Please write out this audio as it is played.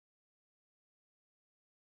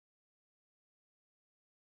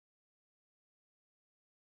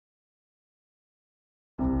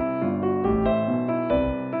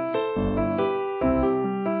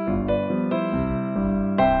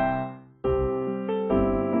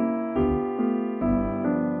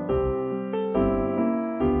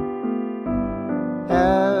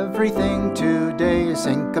Everything today is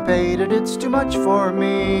syncopated, it's too much for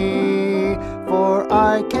me, for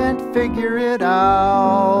I can't figure it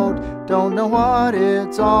out, don't know what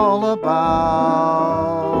it's all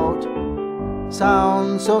about.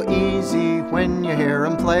 Sounds so easy when you hear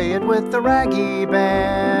 'em play it with the raggy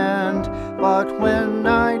band, but when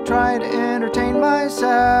I try to entertain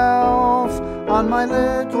myself on my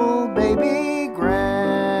little baby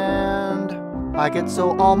grand, I get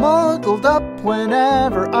so all muddled up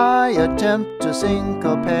whenever I attempt to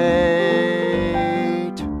syncopate.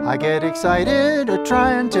 I get excited at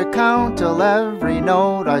trying to count till every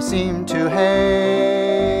note I seem to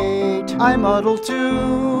hate. I muddle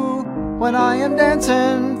too when I am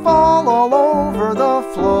dancing, fall all over the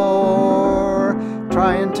floor,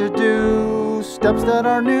 trying to do steps that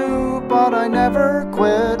are new, but I never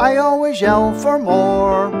quit. I always yell for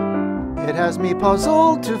more. It has me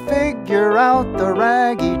puzzled to figure out the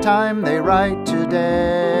raggy time they write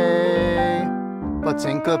today. But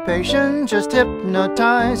syncopation just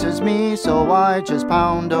hypnotizes me, so I just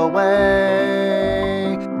pound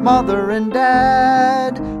away. Mother and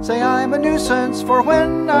Dad say I'm a nuisance, for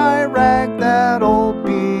when I rag that old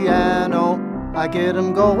piano, I get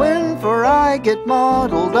 'em going, for I get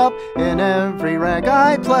muddled up in every rag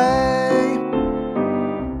I play.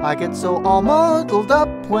 I get so all muddled up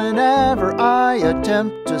whenever I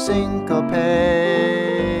attempt to syncopate.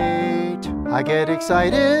 I get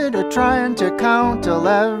excited at trying to count till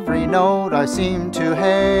every note I seem to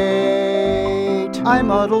hate. I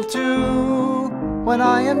muddle too when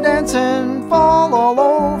I am dancing, fall all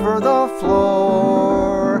over the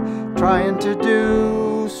floor, trying to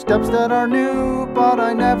do steps that are new, but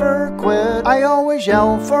I never quit. I always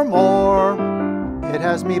yell for more. It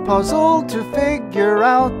has me puzzled to figure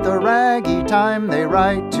out the raggy time they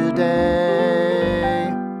write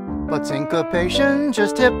today. But syncopation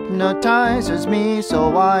just hypnotizes me,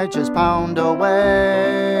 so I just pound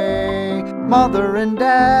away. Mother and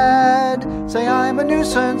Dad say I'm a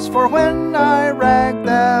nuisance, for when I rag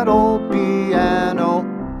that old piano,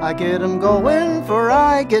 I get 'em going, for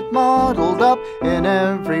I get muddled up in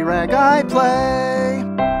every rag I play.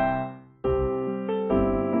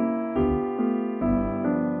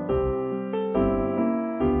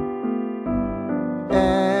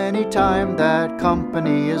 Anytime that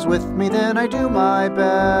company is with me, then I do my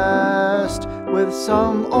best with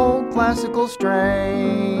some old classical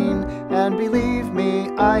strain, and believe me,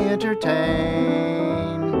 I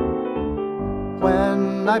entertain.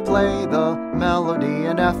 When I play the melody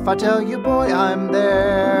in F, I tell you, boy, I'm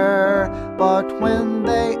there. But when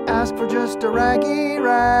they ask for just a raggy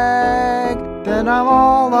rag, then I'm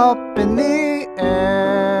all up in the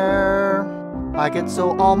air. I get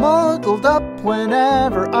so all muddled up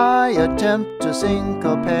whenever I attempt to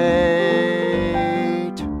syncopate.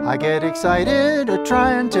 I get excited at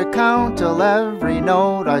trying to count till every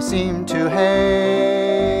note I seem to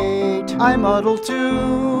hate. I muddle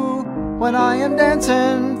too when I am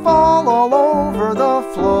dancing, fall all over the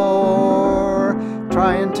floor,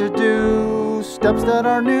 trying to do steps that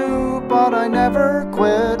are new, but I never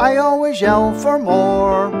quit. I always yell for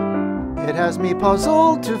more. It has me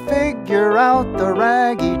puzzled to figure out the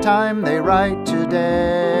raggy time they write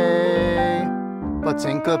today. But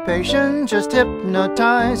syncopation just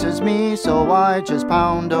hypnotizes me, so I just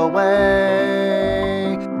pound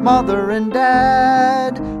away. Mother and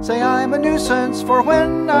Dad say I'm a nuisance, for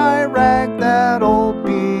when I rag that old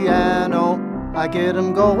piano, I get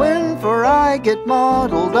 'em going, for I get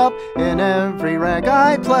muddled up in every rag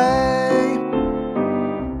I play.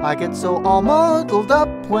 I get so all muddled up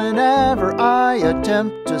whenever I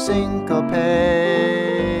attempt to syncopate.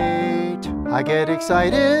 I get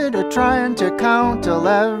excited at trying to count till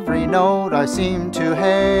every note I seem to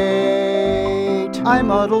hate. I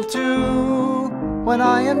muddle too when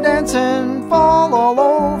I am dancing, fall all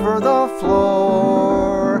over the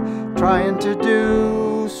floor, trying to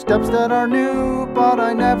do steps that are new, but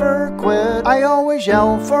I never quit. I always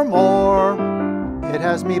yell for more. It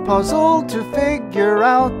has me puzzled to figure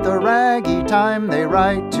out the raggy time they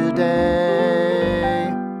write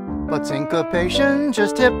today. But syncopation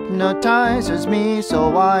just hypnotizes me,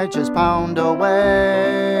 so I just pound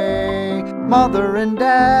away. Mother and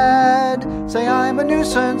Dad say I'm a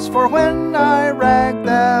nuisance, for when I rag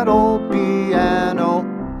that old piano,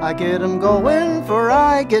 I get 'em going, for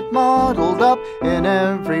I get muddled up in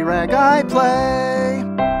every rag I play.